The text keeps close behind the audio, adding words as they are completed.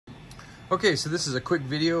Okay, so this is a quick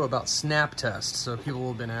video about snap test. So people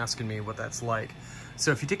have been asking me what that's like.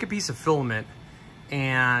 So if you take a piece of filament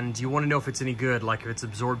and you want to know if it's any good, like if it's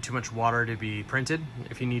absorbed too much water to be printed,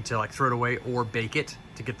 if you need to like throw it away or bake it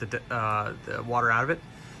to get the water out of it,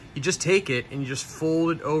 you just take it and you just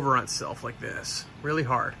fold it over on itself like this, really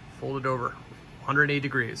hard. Fold it over 180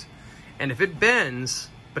 degrees. And if it bends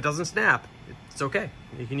but doesn't snap, it's okay.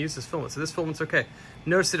 You can use this filament. So this filament's okay.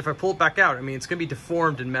 Notice that if I pull it back out, I mean, it's gonna be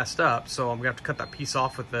deformed and messed up, so I'm gonna have to cut that piece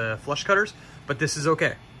off with the flush cutters, but this is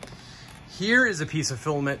okay. Here is a piece of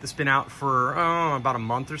filament that's been out for about a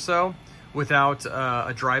month or so without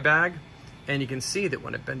a dry bag. And you can see that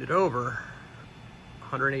when I bend it over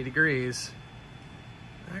 180 degrees,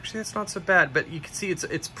 actually that's not so bad, but you can see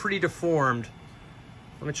it's pretty deformed.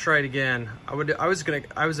 Let me try it again. I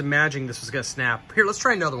was imagining this was gonna snap. Here, let's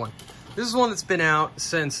try another one. This is one that's been out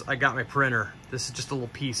since I got my printer. This is just a little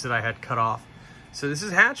piece that I had cut off. So this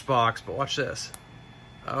is Hatchbox, but watch this.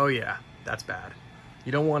 Oh yeah, that's bad.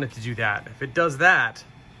 You don't want it to do that. If it does that,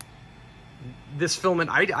 this filament,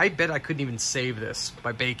 I bet I couldn't even save this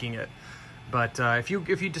by baking it. But if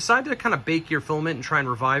you decide to kind of bake your filament and try and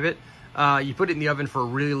revive it, you put it in the oven for a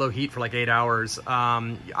really low heat for like 8 hours.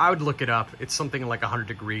 I would look it up. It's something like 100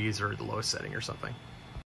 degrees or the lowest setting or something.